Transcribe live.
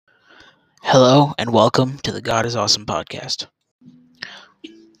Hello and welcome to the God is Awesome podcast.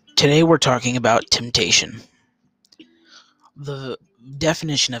 Today we're talking about temptation. The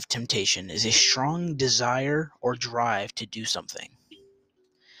definition of temptation is a strong desire or drive to do something.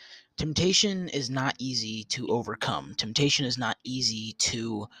 Temptation is not easy to overcome. Temptation is not easy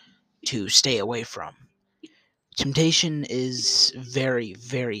to stay away from. Temptation is very,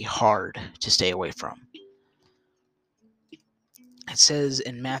 very hard to stay away from. It says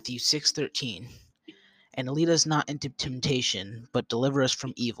in Matthew 6:13, "And lead us not into temptation, but deliver us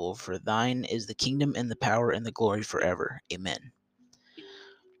from evil. For thine is the kingdom and the power and the glory forever. Amen."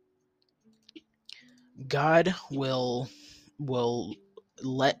 God will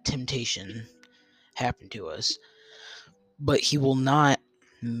let temptation happen to us, but He will not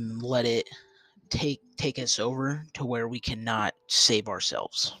let it take us over to where we cannot save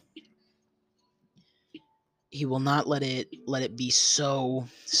ourselves. He will not let it be so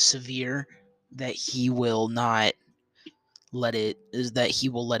severe that He will not let it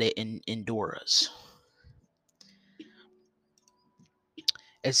endure us.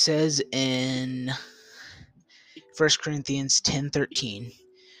 It says in 1 Corinthians 10:13,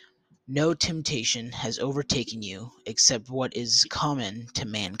 "No temptation has overtaken you except what is common to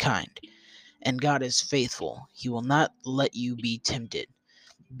mankind, and God is faithful. He will not let you be tempted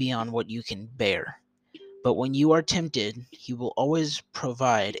beyond what you can bear. But when you are tempted, He will always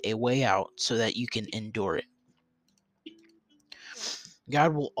provide a way out so that you can endure it."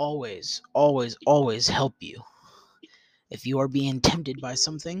 God will always, always, always help you. If you are being tempted by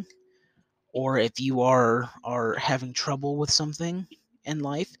something, or if you are having trouble with something in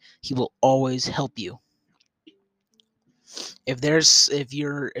life, He will always help you. If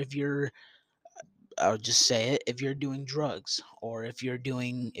you're I'll just say it, if you're doing drugs, or if you're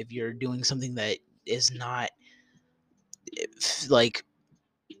doing something that is not like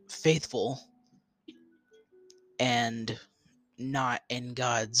faithful and not in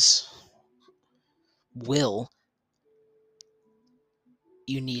God's will,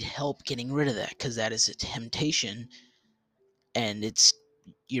 you need help getting rid of that, because that is a temptation, and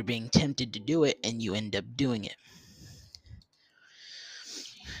you're being tempted to do it and you end up doing it.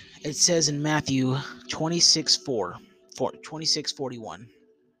 It says in Matthew 26:41,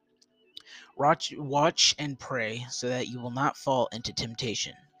 "Watch and pray so that you will not fall into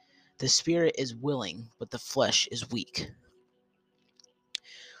temptation. The spirit is willing, but the flesh is weak."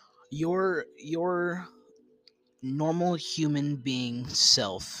 Your normal human being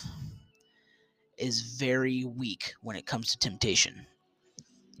self is very weak when it comes to temptation.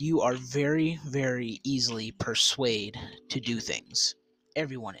 You are very, very easily persuaded to do things.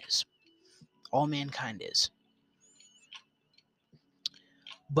 Everyone is. All mankind is.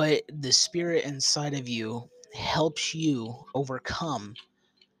 But the spirit inside of you helps you overcome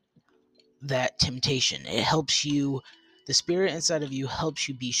that temptation. The spirit inside of you helps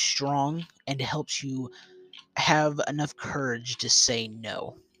you be strong, and helps you have enough courage to say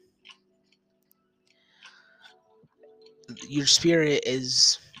no. Your spirit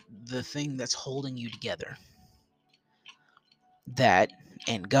is the thing that's holding you together. That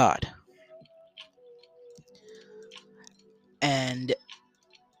and God.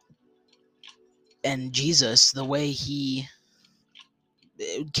 And Jesus, the way He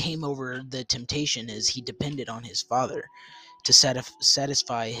came over the temptation is He depended on His Father to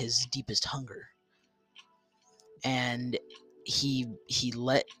satisfy His deepest hunger. And he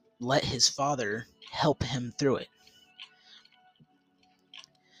let His Father help Him through it.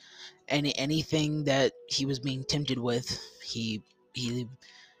 And anything that He was being tempted with, he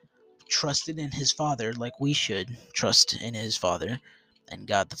trusted in His Father, like we should trust in His Father and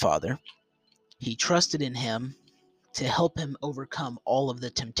God the Father. He trusted in Him to help him overcome all of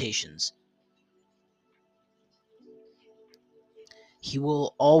the temptations. He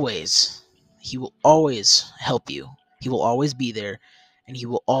will always help you. He will always be there, and He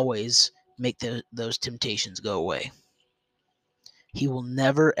will always make those temptations go away. He will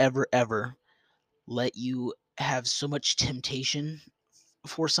never, ever, ever let you have so much temptation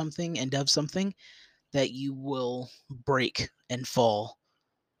for something and of something that you will break and fall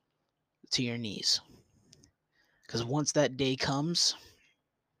to your knees. Because once that day comes,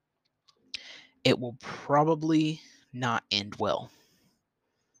 it will probably not end well.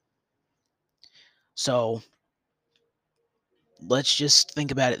 So let's just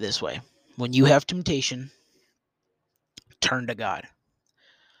think about it this way. When you have temptation, turn to God.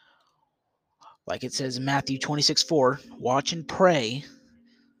 Like it says in Matthew 26:4, "Watch and pray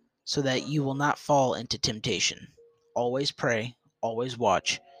so that you will not fall into temptation." Always pray, always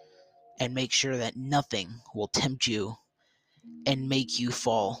watch, and make sure that nothing will tempt you and make you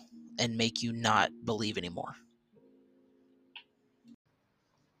fall and make you not believe anymore.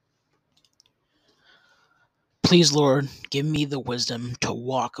 Please, Lord, give me the wisdom to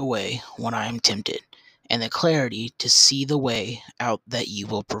walk away when I am tempted, and the clarity to see the way out that you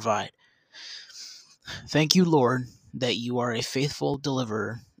will provide. Thank you, Lord, that you are a faithful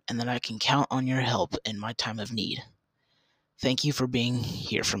deliverer and that I can count on your help in my time of need. Thank you for being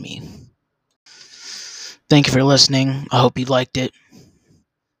here for me. Thank you for listening. I hope you liked it.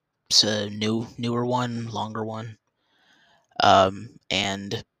 It's a newer one, longer one.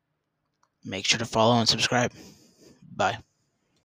 And make sure to follow and subscribe. Bye.